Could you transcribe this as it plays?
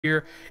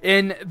here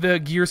in the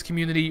Gears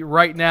community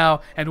right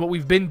now and what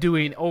we've been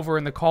doing over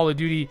in the Call of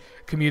Duty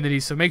community.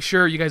 So make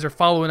sure you guys are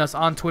following us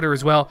on Twitter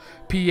as well.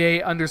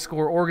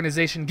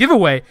 PA_organization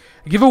giveaway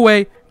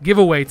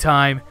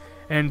time.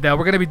 And we're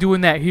going to be doing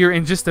that here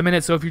in just a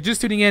minute. So if you're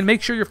just tuning in,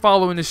 make sure you're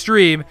following the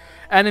stream.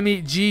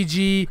 Enemy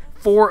GG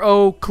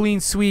 4-0 clean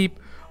sweep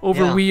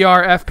over We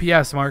Are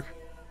FPS, Mark.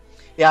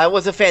 Yeah, it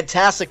was a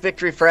fantastic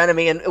victory for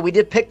Enemy, and we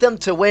did pick them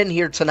to win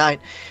here tonight,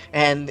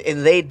 and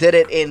they did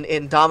it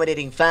in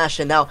dominating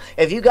fashion. Now,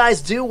 if you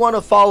guys do want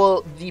to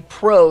follow the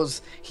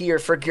pros here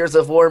for Gears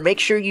of War, make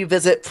sure you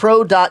visit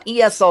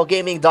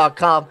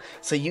pro.eslgaming.com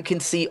so you can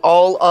see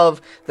all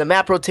of the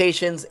map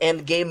rotations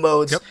and game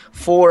modes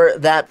for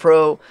that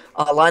pro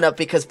lineup,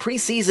 because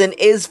preseason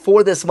is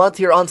for this month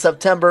here on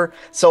September,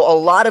 so a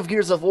lot of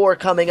Gears of War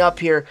coming up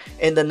here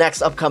in the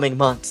next upcoming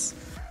months.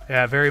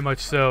 Yeah, very much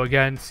so.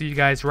 Again, see you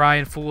guys.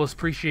 Ryan Fools,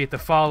 appreciate the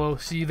follow.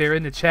 See you there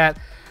in the chat.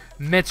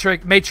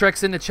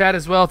 Matrix in the chat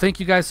as well.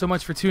 Thank you guys so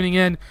much for tuning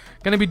in.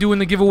 Going to be doing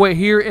the giveaway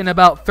here in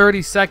about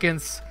 30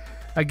 seconds.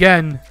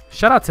 Again,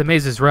 shout out to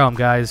Maze's Realm,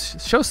 guys.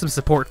 Show some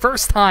support.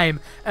 First time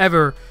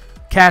ever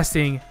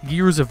casting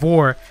Gears of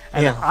War.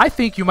 And I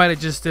think you might have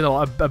just did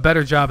a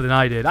better job than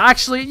I did.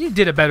 Actually, you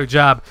did a better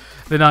job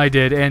than I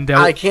did. And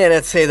I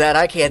can't say that.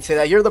 I can't say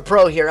that. You're the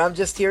pro here. I'm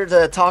just here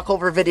to talk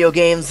over video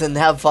games and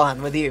have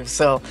fun with you.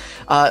 So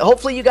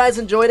hopefully you guys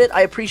enjoyed it.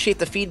 I appreciate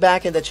the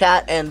feedback in the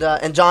chat. And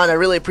John, I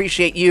really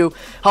appreciate you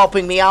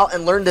helping me out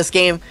and learn this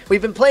game.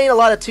 We've been playing a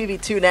lot of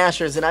 2v2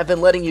 Nashers, and I've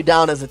been letting you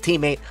down as a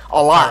teammate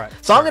a lot. Right,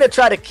 so I'm going to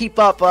try to keep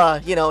up,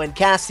 in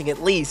casting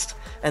at least,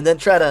 and then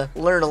try to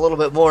learn a little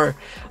bit more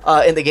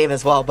in the game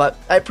as well. But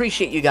I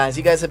appreciate you guys.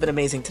 You guys have been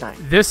amazing tonight.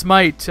 This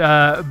might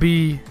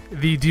be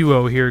the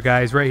duo here,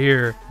 guys, right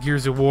here,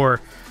 Gears of War.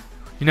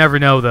 You never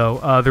know,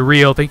 though. The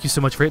real. Thank you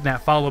so much for hitting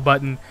that follow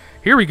button.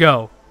 Here we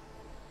go.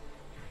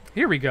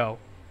 Here we go.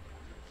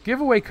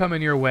 Giveaway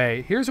coming your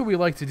way. Here's what we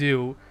like to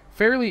do.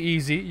 Fairly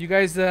easy. You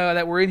guys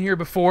that were in here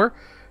before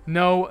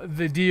know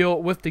the deal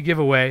with the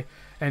giveaway.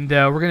 And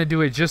we're going to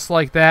do it just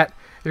like that.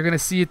 You're going to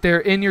see it there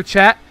in your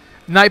chat.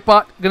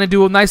 Nightbot going to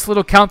do a nice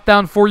little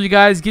countdown for you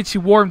guys, get you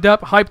warmed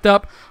up, hyped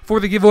up for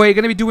the giveaway.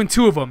 Going to be doing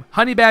two of them.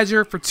 Honey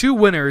Badger for 2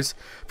 winners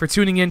for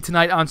tuning in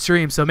tonight on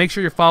stream. So make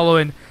sure you're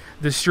following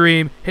the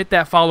stream. Hit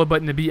that follow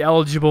button to be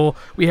eligible.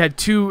 We had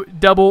 2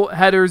 double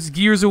headers,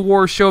 Gears of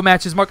War show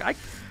matches. Mark,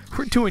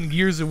 we're doing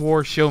Gears of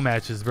War show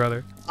matches,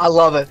 brother. I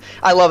love it.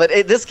 I love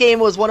it. This game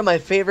was one of my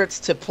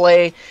favorites to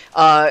play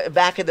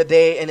back in the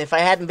day, and if I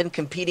hadn't been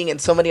competing in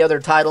so many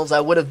other titles, I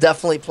would have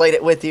definitely played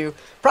it with you.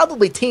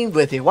 Probably teamed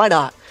with you. Why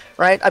not?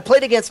 Right? I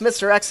played against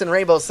Mr. X in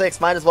Rainbow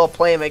Six. Might as well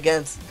play him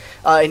against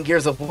in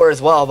Gears of War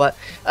as well. But,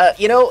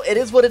 it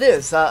is what it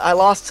is. I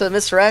lost to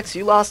Mr. X.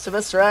 You lost to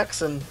Mr.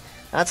 X. And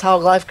that's how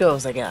life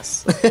goes, I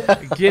guess.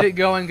 Get it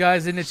going,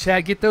 guys, in the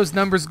chat. Get those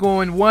numbers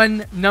going.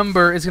 One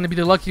number is going to be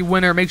the lucky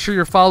winner. Make sure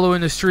you're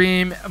following the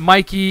stream.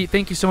 Mikey,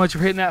 thank you so much for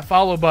hitting that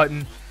follow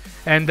button.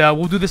 And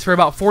we'll do this for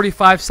about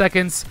 45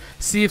 seconds.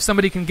 See if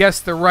somebody can guess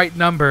the right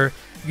number.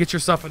 Get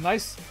yourself a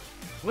nice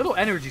little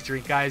energy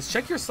drink, guys.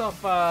 Check yourself,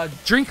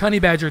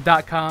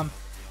 drinkhoney.badger.com.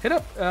 Hit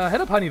up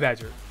Honey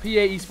Badger, PA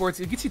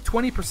Esports. It gets you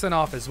 20%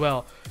 off as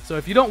well. So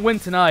if you don't win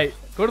tonight,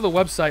 go to the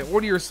website,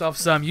 order yourself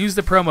some. Use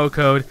the promo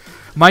code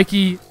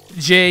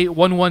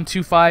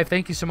MikeyJ1125.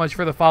 Thank you so much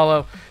for the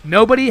follow.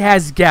 Nobody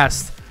has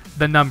guessed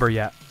the number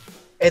yet.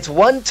 It's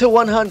 1 to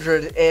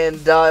 100,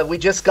 and we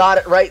just got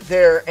it right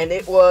there, and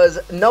it was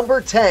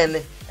number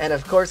 10. And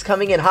of course,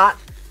 coming in hot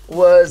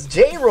was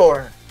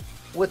J-Roar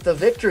with the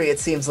victory, it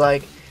seems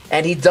like.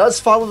 And he does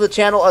follow the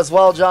channel as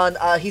well, John.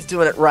 He's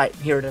doing it right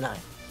here tonight.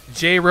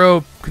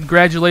 J-Ro,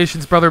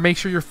 congratulations, brother. Make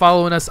sure you're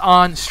following us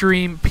on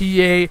stream,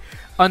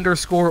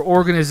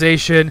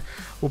 PA_organization.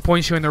 We'll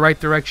point you in the right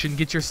direction.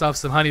 Get yourself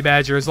some Honey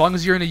Badger. As long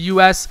as you're in the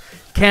U.S.,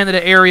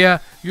 Canada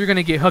area, you're going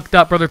to get hooked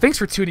up, brother. Thanks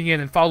for tuning in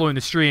and following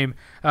the stream.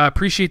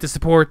 Appreciate the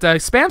support.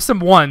 Spam some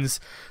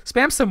ones.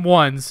 Spam some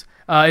ones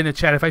in the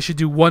chat if I should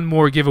do one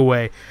more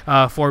giveaway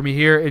for me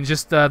here in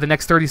just the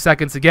next 30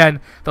 seconds. Again,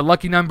 the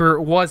lucky number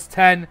was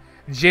 10.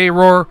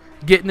 J-Roar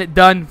getting it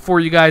done for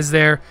you guys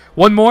there.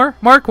 One more,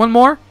 Mark? One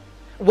more?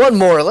 One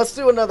more. Let's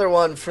do another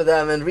one for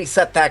them and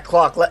reset that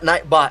clock. Let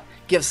Nightbot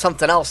give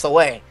something else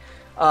away.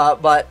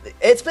 But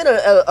it's been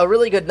a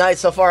really good night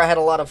so far. I had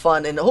a lot of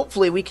fun, and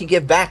hopefully we can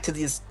give back to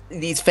these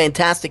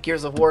fantastic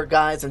Gears of War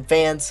guys and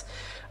fans.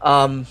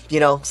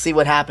 See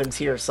what happens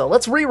here. So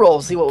let's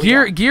re-roll, see what we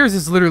got. Gears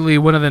is literally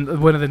one of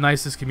the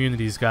nicest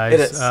communities, guys.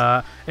 It is.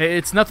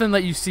 It's nothing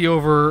that you see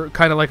over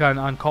kind of like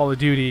on Call of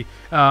Duty.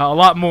 A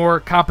lot more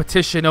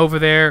competition over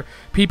there.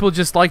 People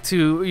just like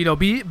to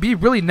be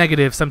really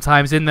negative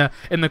sometimes in the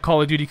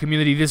Call of Duty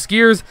community. This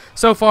Gears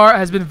so far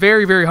has been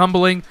very, very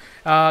humbling.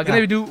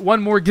 Gonna do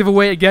one more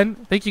giveaway again.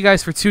 Thank you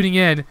guys for tuning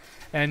in,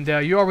 and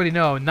you already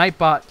know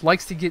Nightbot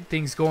likes to get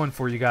things going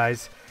for you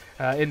guys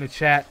in the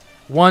chat.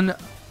 One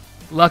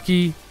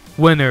lucky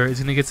winner is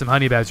going to get some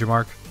Honey Badger,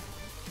 Mark.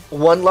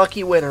 One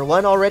lucky winner.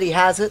 One already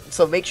has it,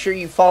 so make sure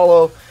you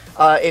follow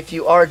If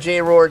you are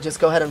J-Roar, just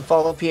go ahead and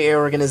follow PA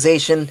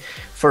Organization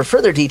for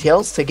further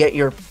details to get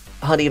your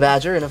honey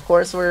badger. And of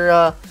course,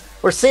 we're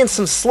seeing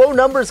some slow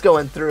numbers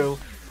going through.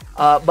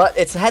 But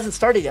it hasn't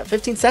started yet.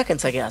 15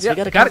 seconds, I guess. Yeah, we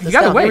gotta count this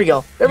gotta down. wait. There we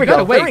go. There we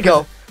go. There we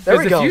go. There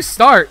we go.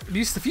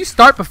 If you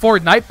start before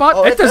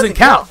Nightbot, it doesn't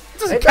count. It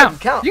doesn't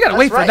count. You gotta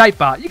wait for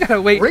Nightbot. You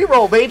gotta wait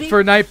Reroll, baby.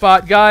 for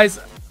Nightbot, guys.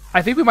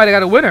 I think we might have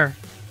got a winner.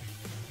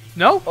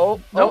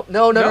 No? No.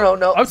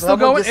 I'm still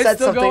going. Just said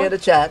something in the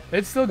chat.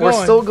 It's still going.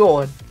 We're still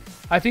going.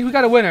 I think we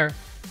got a winner.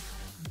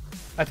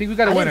 I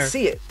didn't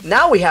see it.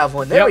 Now we have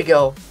one. There we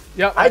go.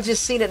 Yep. I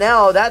just seen it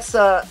now. That's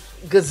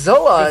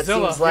Godzilla, it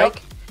seems like.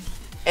 Yep.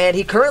 And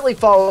he currently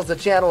follows the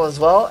channel as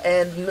well.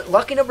 And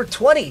lucky number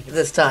 20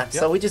 this time. Yep.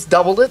 So we just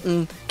doubled it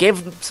and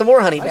gave some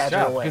more honey badger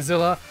away.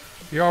 Godzilla,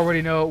 you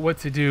already know what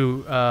to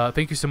do.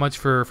 Thank you so much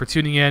for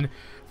tuning in.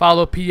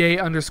 Follow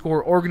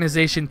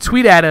PA_organization.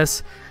 Tweet at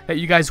us that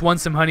you guys won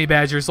some honey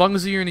badger. As long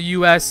as you're in the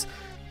U.S.,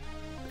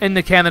 in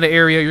the Canada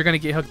area, you're going to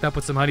get hooked up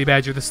with some honey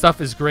badger. The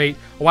stuff is great.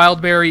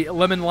 Wild berry,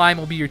 lemon lime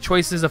will be your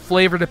choices of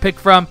flavor to pick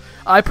from.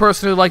 I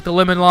personally like the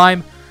lemon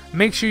lime.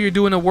 Make sure you're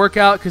doing a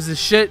workout because the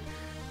shit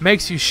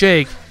makes you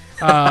shake.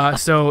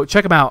 So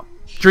check them out.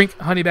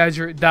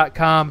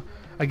 DrinkHoneyBadger.com.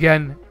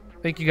 Again,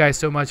 thank you guys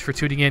so much for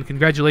tuning in.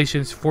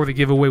 Congratulations for the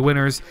giveaway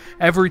winners.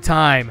 Every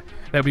time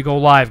that we go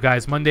live,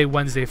 guys, Monday,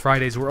 Wednesday,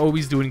 Fridays, we're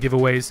always doing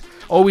giveaways,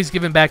 always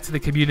giving back to the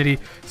community.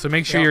 So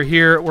make sure you're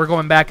here. We're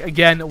going back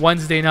again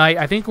Wednesday night.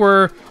 I think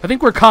we're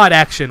COD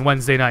action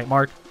Wednesday night,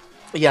 Mark.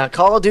 Yeah,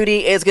 Call of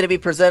Duty is going to be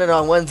presented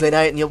on Wednesday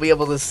night, and you'll be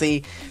able to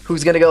see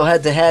who's going to go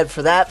head-to-head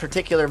for that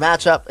particular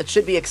matchup. It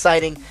should be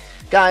exciting.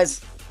 Guys,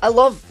 I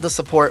love the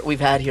support we've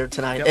had here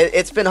tonight. Yep.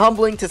 It's been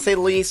humbling, to say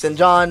the least, and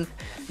John,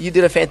 you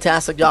did a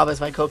fantastic job as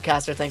my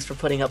co-caster. Thanks for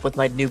putting up with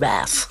my new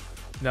bass.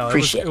 No,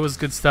 it was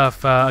good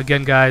stuff.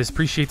 Again, guys,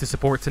 appreciate the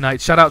support tonight.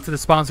 Shout out to the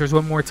sponsors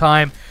one more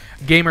time.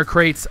 Gamer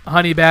Crates,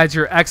 Honey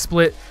Badger,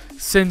 XSplit,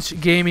 Cinch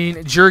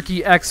Gaming,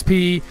 Jerky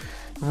XP,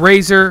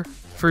 Razer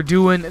for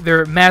doing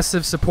their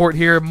massive support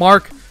here.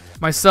 Mark,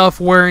 myself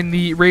wearing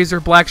the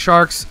Razer Black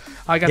Sharks.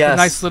 I got the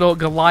nice little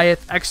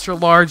Goliath extra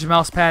large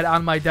mouse pad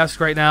on my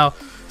desk right now.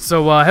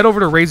 So head over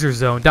to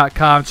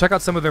RazorZone.com. Check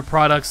out some of their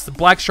products. The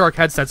Black Shark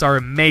headsets are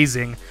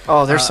amazing.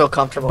 Oh, they're so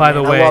comfortable. By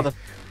the way, I love them.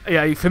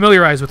 Yeah, you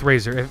familiarize with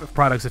Razer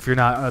products if you're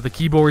not. The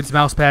keyboards,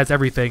 mouse pads,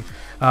 everything.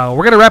 We're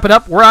going to wrap it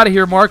up. We're out of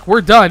here, Mark.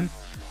 We're done.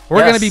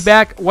 We're going to be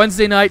back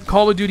Wednesday night,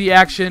 Call of Duty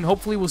action.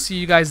 Hopefully we'll see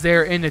you guys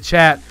there in the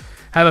chat.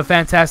 Have a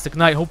fantastic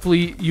night.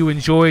 Hopefully you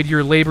enjoyed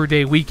your Labor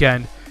Day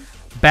weekend.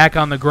 Back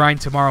on the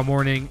grind tomorrow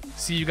morning.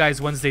 See you guys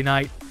Wednesday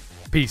night.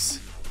 Peace.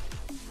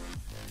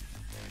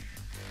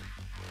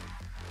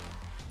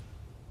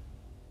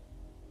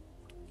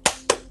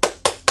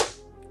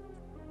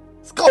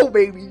 Let's go,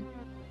 baby.